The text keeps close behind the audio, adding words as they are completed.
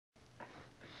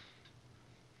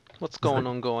What's going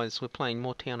on, guys? We're playing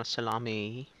more Town of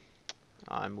Salem.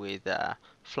 I'm with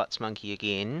Fluxmonkey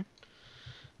again,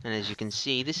 and as you can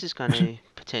see, this is going to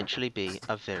potentially be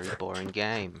a very boring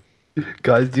game.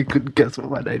 Guys, you couldn't guess what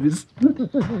my name is.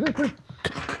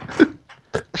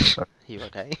 You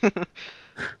okay?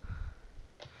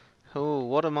 Oh,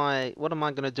 what am I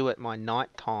going to do at my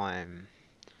night time?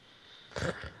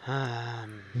 Are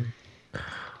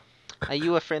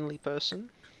you a friendly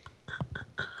person?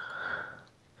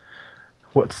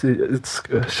 What's it? It's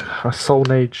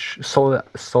Solange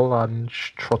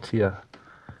Trottier.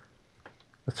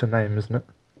 That's her name, isn't it?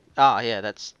 Ah, yeah,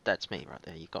 that's me right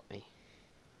there. You got me.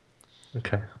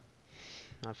 Okay.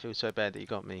 I feel so bad that you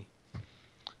got me.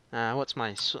 What's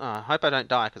my... I hope I don't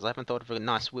die, because I haven't thought of a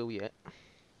nice will yet.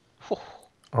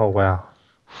 Oh wow.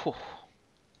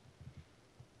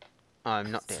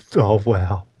 I'm not dead. Oh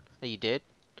wow. Are you dead?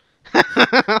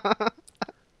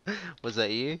 Was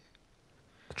that you?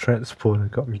 The transporter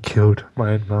got me killed.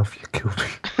 My own mafia killed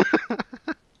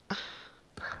me.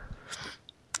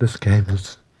 This game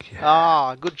is. Yeah.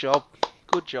 Ah, good job.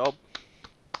 Good job.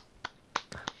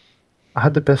 I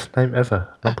had the best name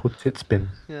ever. Rumpelstiltskin.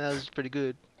 Yeah, that was pretty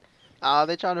good. Ah,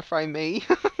 they're trying to frame me.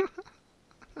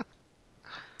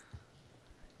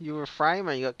 You were a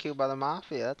framer, you got killed by the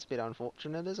mafia. That's a bit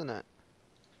unfortunate, isn't it?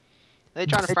 They're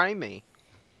trying to frame me.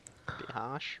 Bit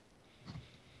harsh.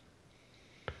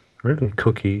 Really,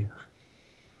 Cookie.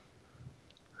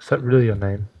 Is that really your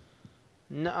name?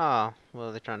 No,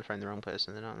 well, they're trying to frame the wrong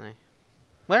person then, aren't they?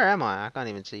 Where am I? I can't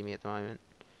even see me at the moment.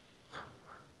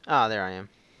 Ah, there I am.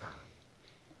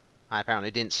 I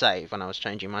apparently didn't save when I was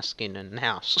changing my skin and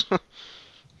house.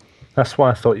 That's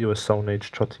why I thought you were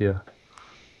Solange Trottier.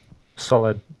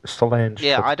 Solange.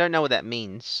 Yeah, Trottier. I don't know what that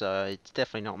means, so it's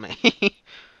definitely not me.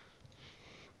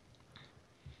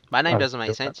 My name I don't doesn't know make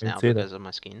what sense that now means either. because of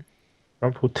my skin.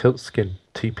 Rumpelstiltskin.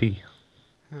 TP.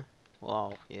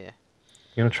 Wow, yeah.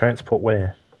 You're gonna transport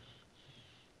where?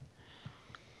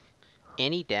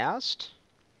 Any doused?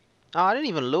 Oh, I didn't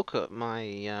even look at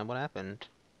my, what happened.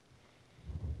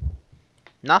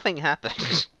 Nothing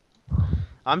happened.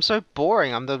 I'm so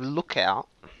boring, I'm the lookout.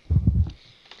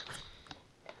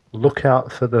 Look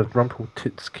out for the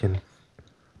Rumpelstiltskin.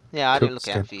 Yeah, I didn't look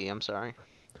out Tiltskin. for you, I'm sorry.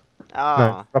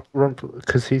 No, Oh.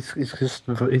 because he's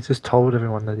just told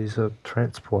everyone that he's a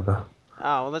transporter.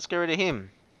 Oh, well, let's get rid of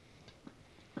him.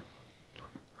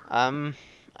 I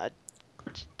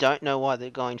don't know why they're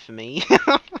going for me.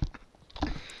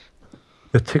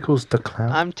 The Tickles da Clown.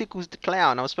 I'm Tickles the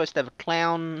Clown. I was supposed to have a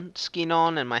clown skin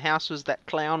on, and my house was that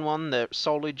clown one that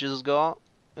Solage has got.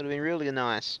 It would have been really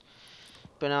nice.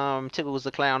 But I'm Tickles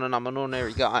the Clown, and I'm an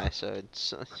ordinary guy, so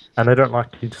it's... And they don't like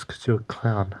you just because you're a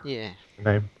clown. yeah.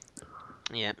 Name.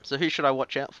 Yeah, so who should I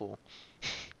watch out for?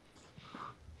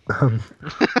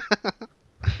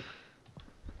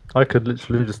 I could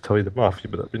literally just tell you the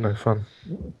mafia, but that'd be no fun.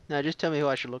 No, just tell me who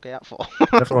I should look out for.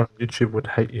 Everyone on YouTube would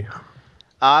hate you.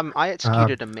 I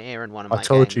executed a mayor in one of I my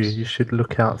told games. you should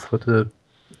look out for the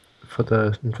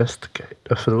investigate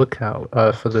for the lookout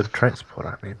for the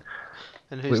transporter. I mean,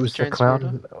 And who's it the was the transporter?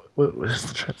 clown. What was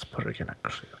the transporter again?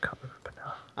 Actually, I can't remember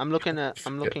now. I'm looking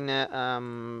at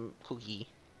Cookie.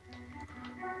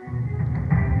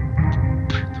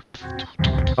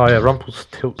 Oh yeah,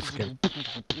 Rumpelstiltskin.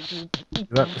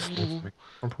 That disturbs me. Well, the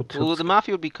Rumpelstiltskin.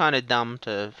 mafia would be kind of dumb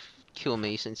to kill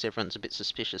me since everyone's a bit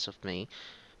suspicious of me.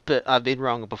 But I've been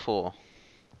wrong before.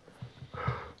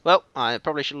 Well, I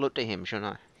probably should have looked at him,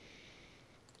 shouldn't I?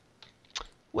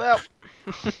 Well.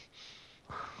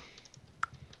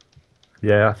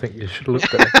 Yeah, I think you should look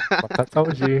at it. Like I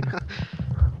told you.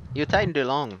 You're taking too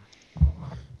long.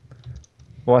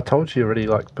 Well, I told you already,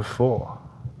 like before.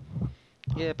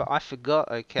 Yeah, but I forgot,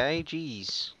 okay?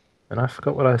 Jeez. And I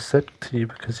forgot what I said to you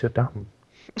because you're dumb.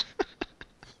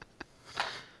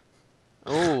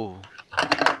 Oh.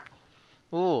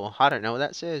 Oh, I don't know what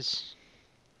that says.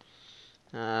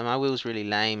 My wheel's really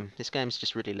lame. This game's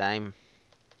just really lame.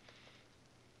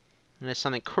 And there's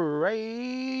something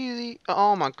crazy.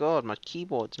 Oh my god, my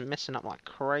keyboard's messing up like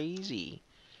crazy.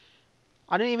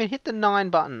 I didn't even hit the 9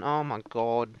 button. Oh my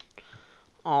god.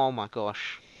 Oh my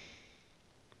gosh.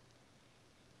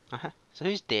 So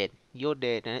who's dead? You're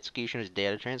dead, an executioner's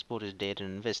dead, a transporter's dead, and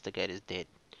an investigator's dead.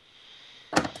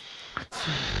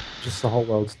 Just the whole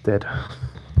world's dead.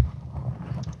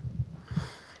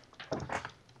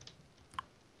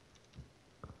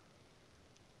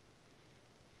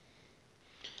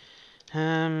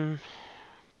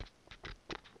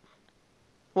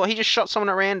 Well, he just shot someone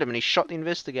at random and he shot the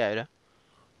investigator.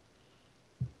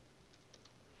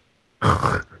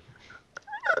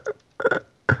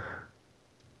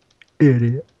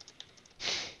 Idiot.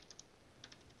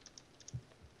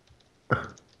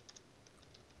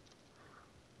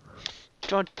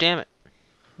 God damn it.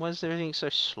 Why is everything so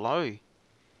slow?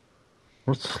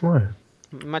 What's slow?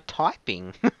 My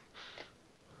typing.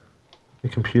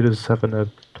 Your computer's having a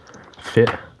fit.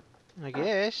 I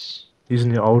guess.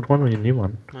 Using your old one or your new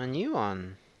one? My new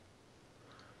one.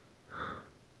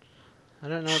 I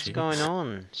don't know what's Jeez. going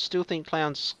on. Still think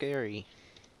clowns are scary.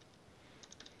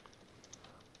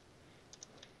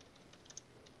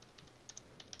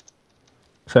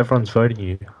 So everyone's voting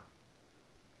you.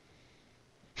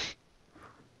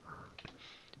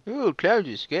 Ooh, clowns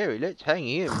are scary. Let's hang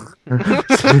him.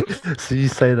 So you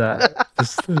say that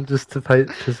just to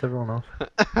piss everyone off.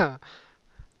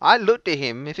 I looked at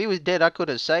him. If he was dead, I could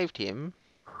have saved him.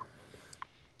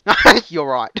 You're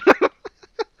right.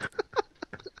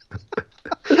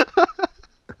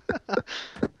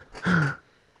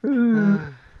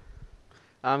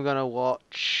 I'm gonna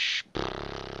watch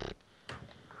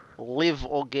Live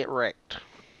or Get Wrecked.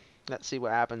 Let's see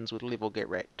what happens with Live or Get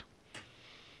Wrecked.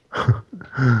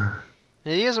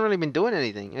 He hasn't really been doing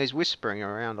anything. He's whispering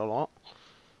around a lot.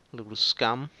 Little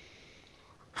scum.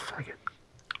 Faggot.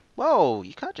 Whoa,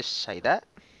 you can't just say that.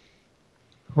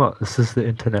 What? This is the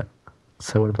internet.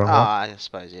 So whatever I want. Ah, I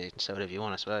suppose, yeah, you can say whatever you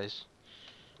want, I suppose.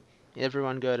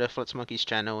 Everyone go to Fluxmonkey's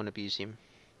channel and abuse him.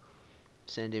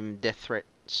 Send him death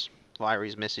threats via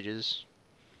his messages.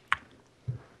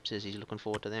 Says he's looking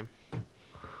forward to them.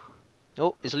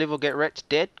 Oh, is Live or Get Wrecked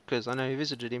dead? Because I know who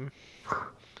visited him.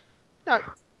 No,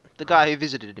 the guy who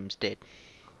visited him's dead.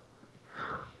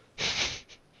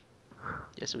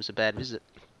 Guess it was a bad visit.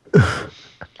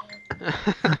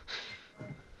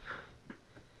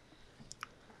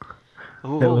 It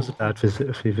was a bad visit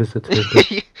if he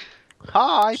visited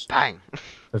Hi, bang.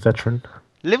 a veteran.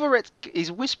 Live or Wrecked,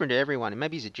 he's whispering to everyone.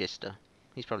 Maybe he's a jester.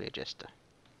 He's probably a jester.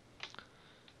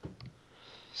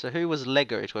 So who was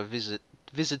Lego to have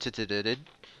visited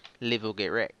Live or Get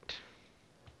Wrecked?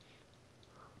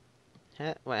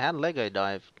 Wait, how did Lego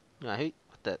dive? No, who?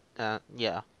 What the?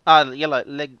 Yeah. Ah, yellow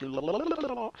leg.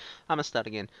 I must start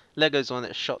again. Lego's the one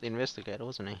that shot the investigator,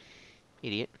 wasn't he?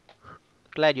 Idiot.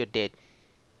 Glad you're dead.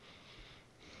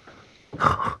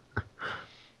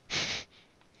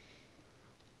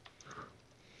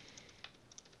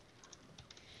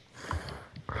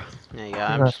 There you go.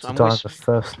 I'm on the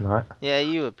first night. Yeah,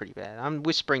 you were pretty bad. I'm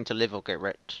whispering to Live or Get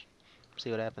Wrecked. See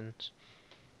what happens.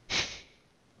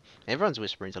 Everyone's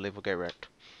whispering to Live or Get Wrecked.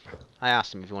 I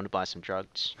asked him if he wanted to buy some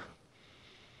drugs.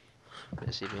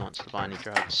 Let's see if he wants to buy any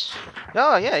drugs.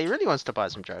 Oh yeah, he really wants to buy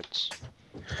some drugs.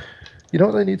 You know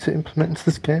what they need to implement into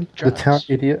this game? Drugs. The town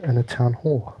idiot and the town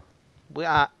whore. We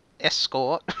are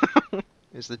escort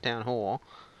is the town whore,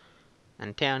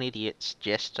 and town idiot's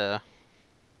jester.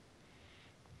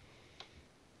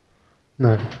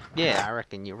 No. Yeah, I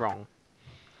reckon you're wrong.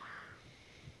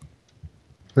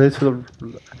 They need to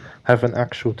have an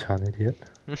actual town idiot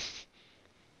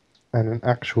and an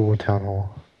actual town whore.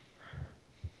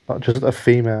 Not just a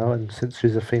female, and since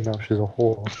she's a female, she's a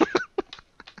whore.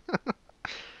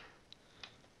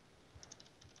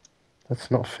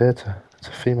 That's not fair to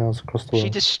females across the world. She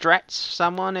distracts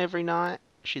someone every night.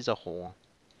 She's a whore.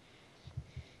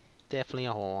 Definitely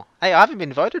a whore. Hey, I haven't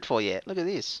been voted for yet. Look at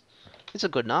this. It's a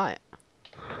good night.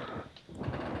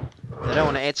 They don't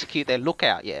want to execute their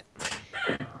lookout yet.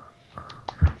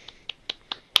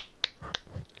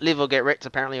 Live or Get Wrecked,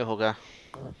 apparently a hooker.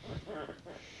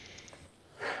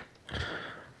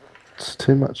 It's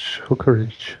too much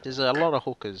hookerage. There's a lot of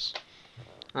hookers.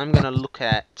 I'm gonna look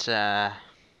at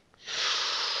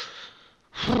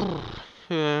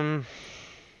who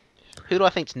do I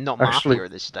think's not mafia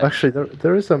at this stage? Actually,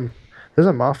 there's a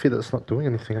mafia that's not doing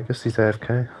anything. I guess he's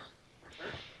AFK.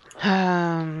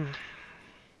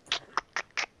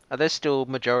 Are there still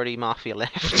majority mafia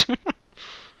left?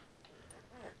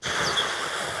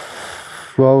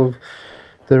 Well,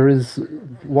 there is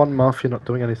one mafia not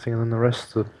doing anything, and then the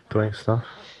rest are doing stuff.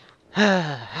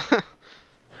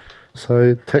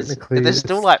 So technically, there's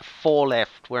still like 4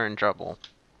 left. We're in trouble.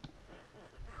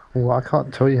 Well, I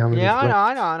can't tell you how many. Yeah,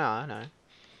 I know.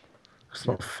 It's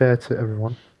not fair to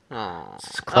everyone. Oh,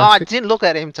 I didn't look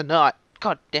at him tonight.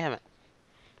 God damn it.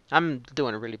 I'm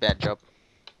doing a really bad job.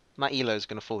 My elo's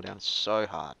gonna fall down so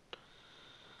hard.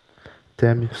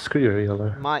 Damn you, screw your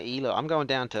elo. My elo, I'm going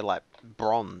down to like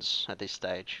bronze at this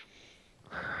stage.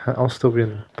 I'll still be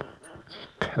in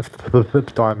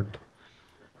diamond.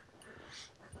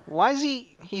 Why is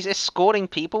he's escorting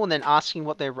people and then asking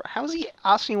what their, how is he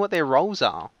asking what their roles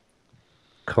are?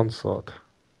 Consort.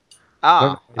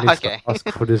 Ah, okay. Ask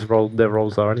what their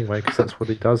roles are anyway, because that's what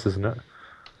he does, isn't it?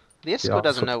 The escort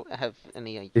doesn't have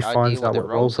any idea finds what out their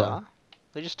what roles roles are.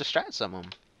 They just distract someone.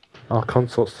 Oh,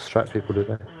 consorts distract people, do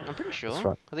they? I'm pretty That's sure.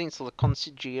 right. I think it's the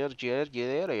concierge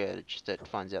that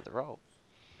finds out the role.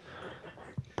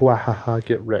 Bwahaha,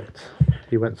 get wrecked.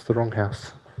 He went to the wrong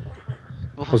house.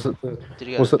 Was it the Did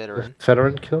he go to was the it the veteran?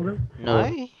 veteran killed him? No, Or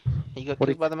he got what?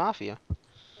 killed by the mafia.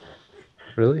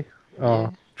 Really? Yeah,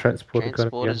 Oh, transporter got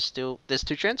him transporters again. still. There's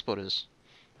two transporters.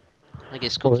 I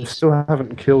guess Well, they cookies. still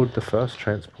haven't killed the first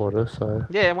transporter, so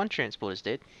Yeah, one transporter's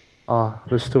dead.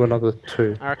 there's still another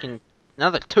two. I reckon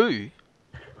another two.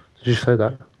 Did you say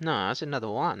that? No, that's another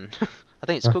one. I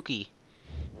think it's Huh? Cookie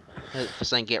for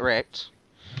saying get wrecked.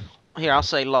 Here, I'll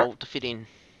say lol to fit in.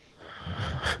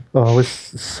 Oh,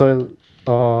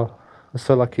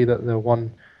 so lucky that the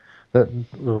one that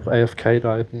of AFK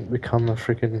died didn't become a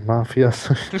freaking mafia.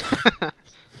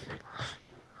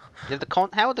 If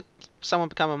how would someone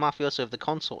become a mafioso if the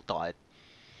consort died?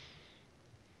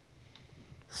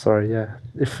 Sorry, yeah.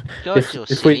 If God, if you're if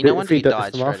we silly. No did- if wonder he you did- if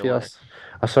died the straight mafia,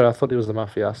 away. sorry, I thought it was the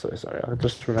mafia. Sorry, I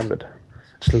just remembered.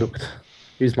 Just looked,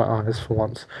 used my eyes for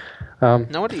once. No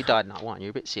wonder you died night one. You're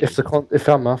a bit If silly. if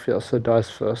our mafioso dies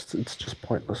first, it's just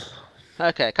pointless.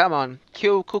 Okay, come on,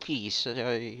 kill cookies so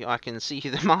I can see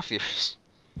who the mafia is.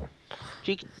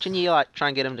 Can you like try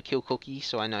and get him to kill cookies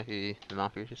so I know who the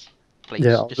mafia is?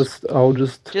 Yeah, Please, I'll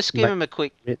just just give make him a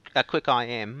quick it.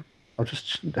 IM. I'll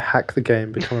just hack the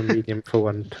game, become a medium for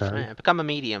one turn. Become a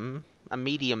medium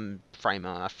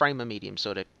framer, a framer medium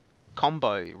sort of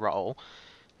combo role.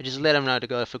 And just let him know to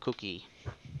go for cookie.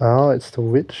 Oh, it's the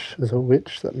witch. There's a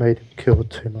witch that made him kill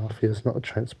two mafias, not a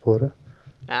transporter.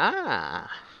 Ah,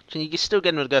 can you still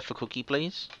get him to go for cookie,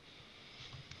 please?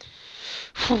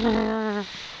 Oh,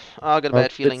 I got a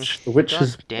bad feeling. The witch God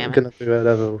is damn it. gonna do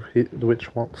whatever the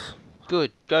witch wants.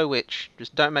 Good, go witch.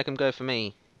 Just don't make him go for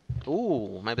me.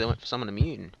 Ooh, maybe they went for someone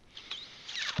immune.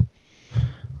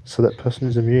 So that person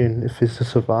is immune if he's a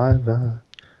survivor.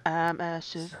 I'm a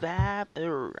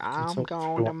survivor. I'm Consult if you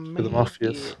gonna want to the make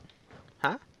mafias. it.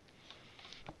 Huh?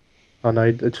 Oh no,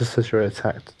 it just says you're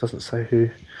attacked. It doesn't say who.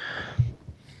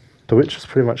 The witch has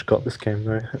pretty much got this game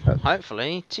though.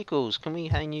 Hopefully. Tickles, can we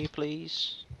hang you,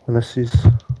 please? Unless you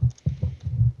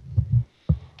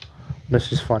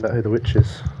find out who the witch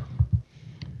is.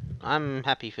 I'm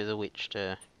happy for the witch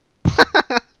to...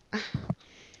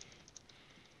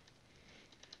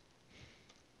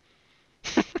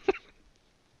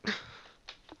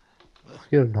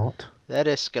 You're not. That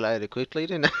escalated quickly,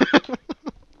 didn't it?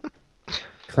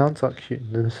 Clowns are cute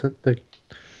and innocent.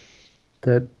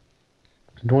 They're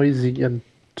noisy and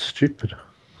stupid.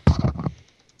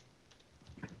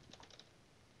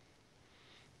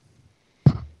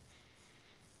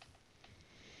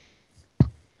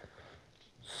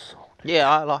 Yeah,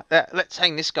 I like that. Let's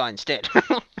hang this guy instead.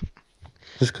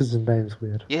 Just because his name's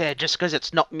weird. Yeah, just because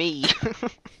it's not me.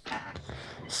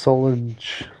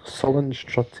 Solange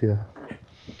Trottier.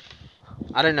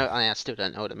 I don't know. I still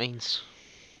don't know what it means.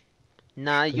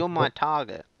 Nah, you're my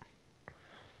target.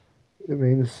 It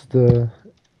means the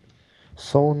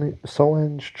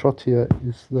Solange Trottier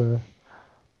is the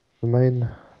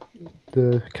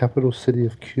capital city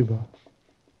of Cuba.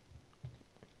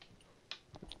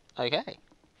 Okay.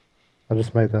 I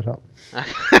just made that up.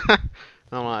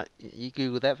 I'm like, you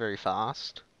googled that very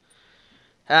fast.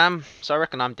 So I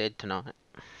reckon I'm dead tonight.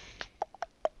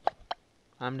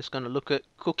 I'm just gonna look at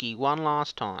Cookie one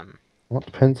last time. Well, it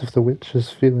depends if the witch is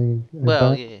feeling.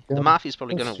 Well, yeah. The mafia's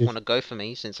probably That's gonna just- want to go for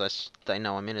me since they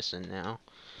know I'm innocent now.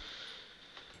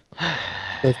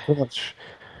 There's pretty much.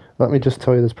 Let me just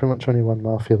tell you, there's pretty much only one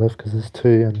mafia left because there's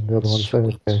two, and the other one's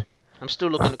Sweet. AFK. I'm still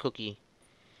looking at Cookie.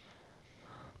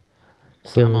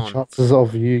 So Come the on. chances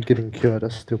of you getting cured are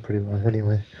still pretty low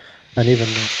anyway. And even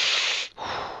then,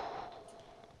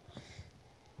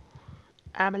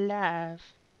 I'm alive.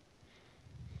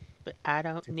 But I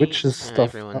don't the need... witch's stuff.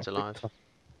 everyone's alive.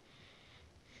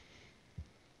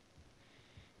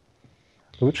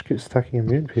 The witch keeps attacking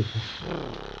immune people.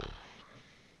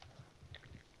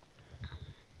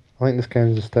 I think this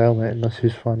game's a stalemate unless you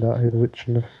find out who the witch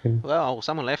and the fucking... Well,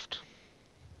 someone left.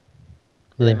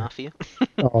 Were they mafia?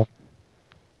 Oh,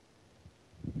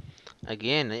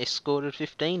 Again, they scored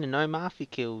 15 and no mafia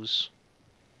kills.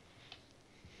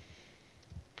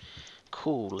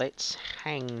 Cool, let's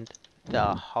hang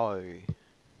the hoe.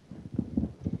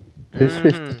 who's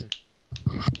 50?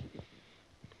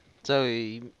 So,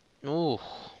 ooh,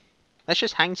 let's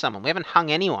just hang someone. We haven't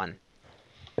hung anyone.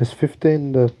 Is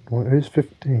 15 the... Who's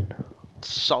 15?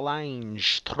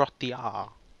 Solange Trottier.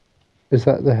 Is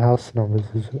that the house numbers,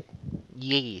 is it?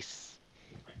 Yes.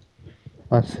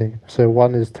 I see. So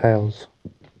one is Tails.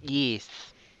 Yes.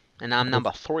 And I'm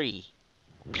number 3.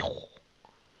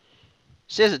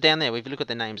 Says it down there. If you look at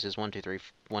the names, there's 1, 2, 3,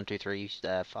 1, 2, 3,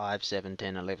 5, 7,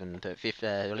 10, 11,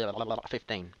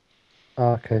 15.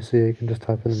 Okay, so yeah, you can just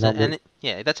type in the So, numbers.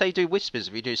 yeah, that's how you do whispers.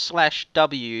 If you do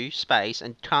 /W space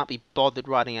and can't be bothered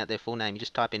writing out their full name, you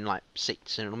just type in like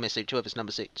 6 and it'll message whoever's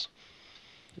number 6.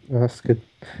 That's good.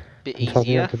 Bit I'm typing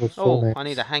easier. out people's full Oh, names. I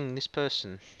need to hang this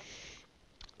person.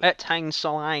 Let's hang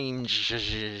Solange.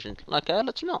 Okay,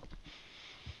 let's not.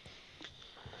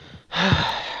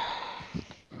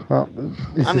 Well,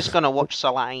 I'm just gonna watch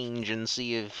Solange and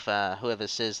see if whoever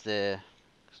says they're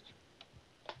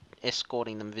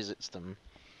escorting them visits them.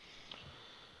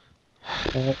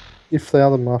 If they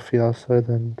are the mafia, so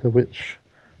then the witch.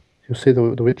 You'll see the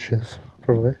witches,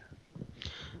 probably.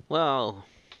 Well,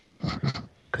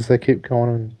 Because they keep going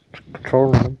and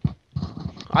controlling them.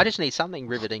 I just need something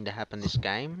riveting to happen this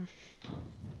game.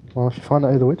 Well, if you find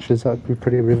out who the witch is, that'd be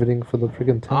pretty riveting for the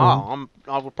friggin' town.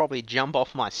 Oh, I will probably jump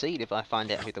off my seat if I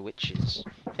find out who the witch is.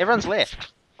 Everyone's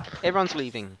left. Everyone's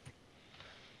leaving.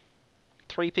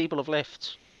 3 people have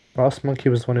left. Fluxmonkey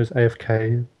was the one who's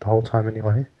AFK the whole time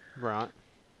anyway. Right.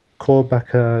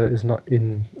 Callbacker is not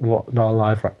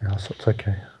alive right now, so it's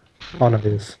okay. Oh no, he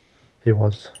is. He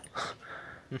was.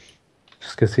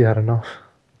 Just because he had enough.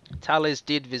 Tales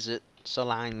did visit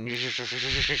Solange.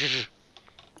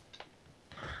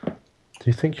 Do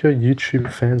you think your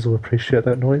YouTube fans will appreciate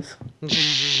that noise?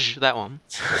 That one.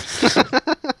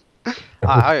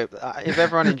 I hope. If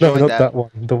everyone enjoyed no, not that. that one.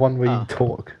 The one where you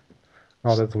talk.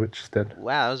 Oh, there's a witch dead.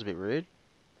 Wow, that was a bit rude.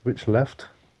 Witch left.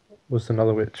 Was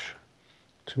another witch.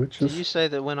 2 witches. Did you say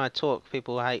that when I talk,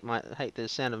 people hate the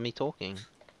sound of me talking?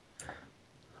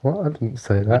 Well, I didn't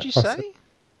say that. What'd you say?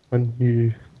 When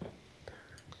you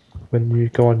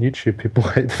go on YouTube, people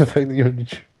hate the fact that you're on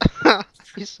YouTube.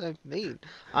 You're so mean.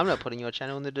 I'm not putting your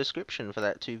channel in the description for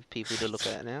that 2 people to look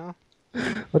at now.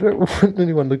 I don't want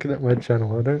anyone looking at my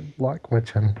channel. I don't like my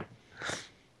channel.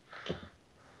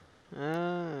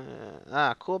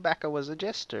 Callbacker was a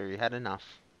jester. He had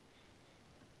enough.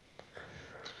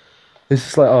 It's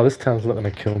just like, oh, this town's not going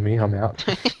to kill me. I'm out.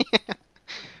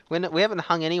 We haven't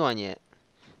hung anyone yet.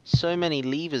 So many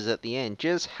levers at the end.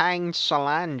 Just hang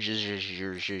Solange.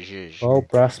 Well,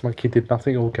 Brass Monkey did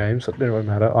nothing all games. It didn't really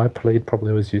matter. I played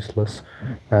probably was useless.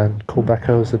 And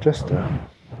Callbacker was a jester.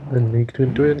 And he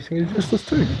couldn't do anything. He's useless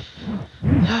too.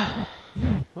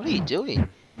 What are you doing?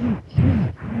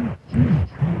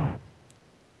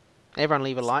 Everyone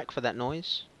leave a like for that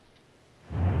noise.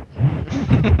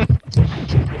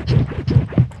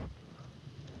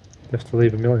 You have to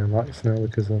leave 1 million likes now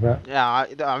because of that. Yeah,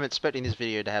 I'm expecting this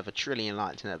video to have 1 trillion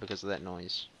likes in it because of that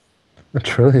noise. 1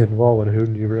 trillion? Wow, what a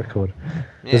new record.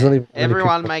 Yeah,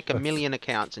 everyone make 1 million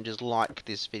accounts and just like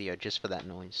this video just for that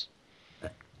noise.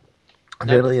 1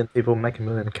 million people make 1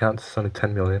 million accounts, it's only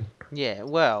 10 million. Yeah,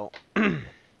 well,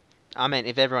 I mean,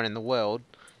 if everyone in the world,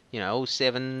 you know, all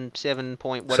 7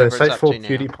 point whatever so it's up say to now.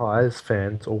 for PewDiePie's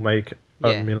fans all make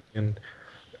a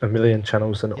million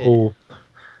channels and all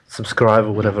subscribe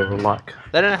or whatever or like.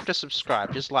 They don't have to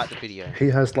subscribe, just like the video. He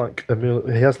has like a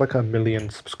million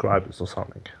subscribers or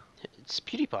something. It's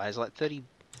PewDiePie is like 30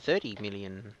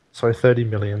 million. Sorry, 30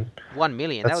 million. 1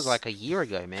 million. That was like a year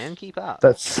ago, man. Keep up.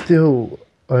 That's still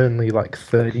only like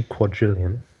 30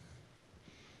 quadrillion.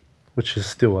 Which is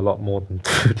still a lot more than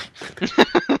 30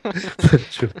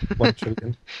 1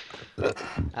 trillion.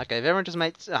 Okay, if everyone just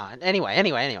makes... anyway.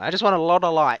 I just want a lot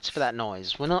of lights for that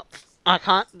noise. I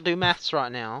can't do maths right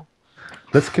now.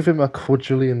 Let's give him a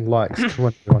quadrillion likes. Come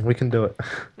on, everyone. We can do it.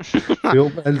 We all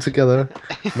band together,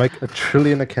 make 1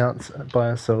 trillion accounts by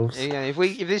ourselves. Yeah, if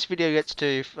this video gets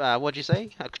to... what'd you say?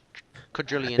 A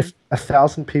quadrillion? If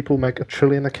 1,000 people make 1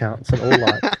 trillion accounts and all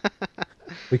like...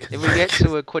 If we get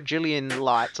to a quadrillion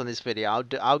likes on this video,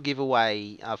 I'll give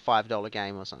away a $5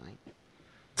 game or something.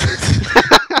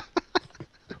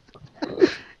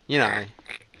 You know,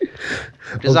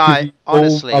 because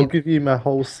honestly, I'll give you my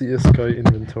whole CS:GO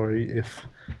inventory if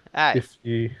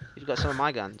you've got some of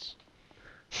my guns.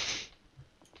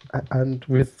 And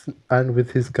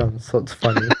with his guns, so it's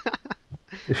funny.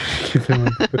 If you give him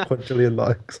a quadrillion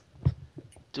likes.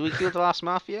 Do we kill the last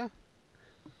mafia?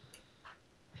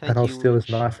 And I'll steal his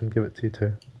knife and give it to you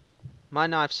too. My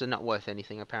knives are not worth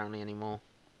anything apparently anymore.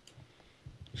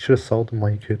 You should have sold them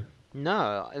while you could.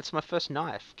 No, it's my first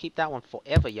knife. Keep that one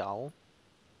forever, y'all.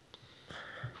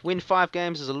 Win 5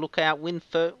 games as a lookout.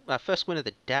 First win of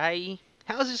the day.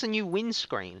 How is this a new win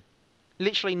screen?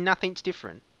 Literally nothing's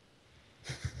different.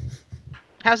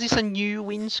 How's this a new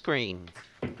win screen?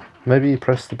 Maybe you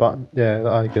press the button. Yeah,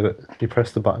 I get it. You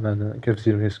press the button and it gives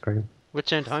you a new screen.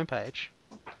 Return to homepage.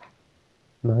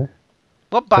 No.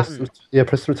 What button?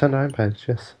 Press the return to homepage,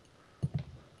 yes.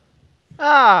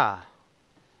 Ah!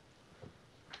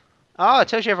 Oh, it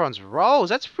tells you everyone's roles.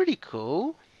 That's pretty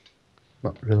cool.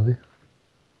 Not really.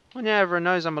 Well, now everyone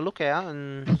knows I'm a lookout,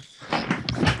 and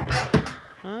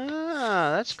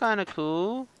that's kind of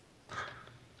cool.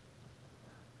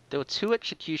 There were 2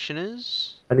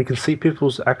 executioners. And you can see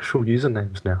people's actual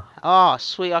usernames now. Oh,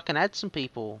 sweet! I can add some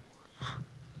people.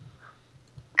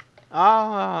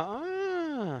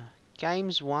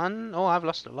 Games 1. Oh, I've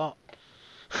lost a lot.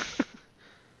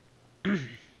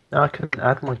 Now I can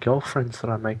add my girlfriends that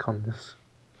I make on this.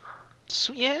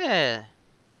 Yeah.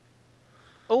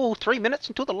 Oh, 3 minutes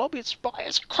until the lobby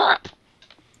expires. Crap!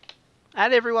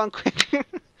 Add everyone quick.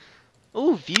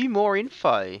 Oh, view more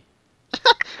info.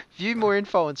 View more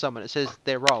info on someone. It says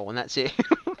their role, and that's it.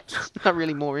 It's not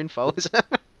really more info, is it?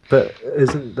 But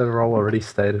isn't the role already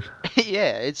stated?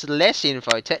 Yeah, it's less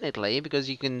info technically because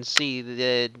you can see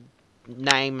their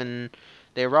name and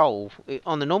their role.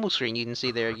 On the normal screen, you can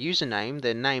see their username,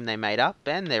 the name they made up,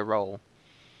 and their role.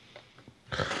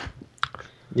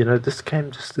 You know, this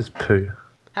game just is poo.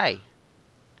 Hey,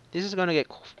 this is going to get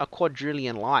a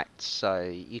quadrillion likes, so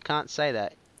you can't say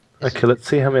that. Okay, let's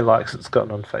see how many likes it's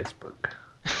gotten on Facebook.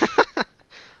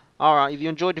 Alright, if you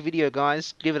enjoyed the video,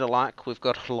 guys, give it a like. We've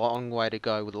got a long way to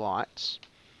go with likes.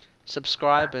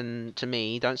 Subscribe, and to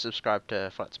me, don't subscribe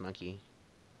to Fluxmonkey.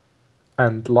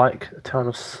 And like Town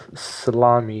of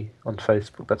Salami on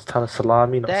Facebook. That's Town of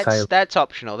Salami, not Salem. That's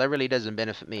optional. That really doesn't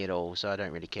benefit me at all, so I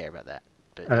don't really care about that.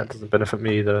 But, And it doesn't benefit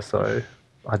me either, so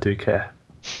I do care.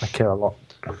 I care a lot.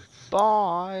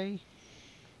 Bye.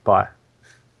 Bye.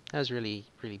 That was really,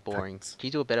 really boring. Thanks. Can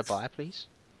you do a better bye, please?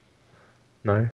 No.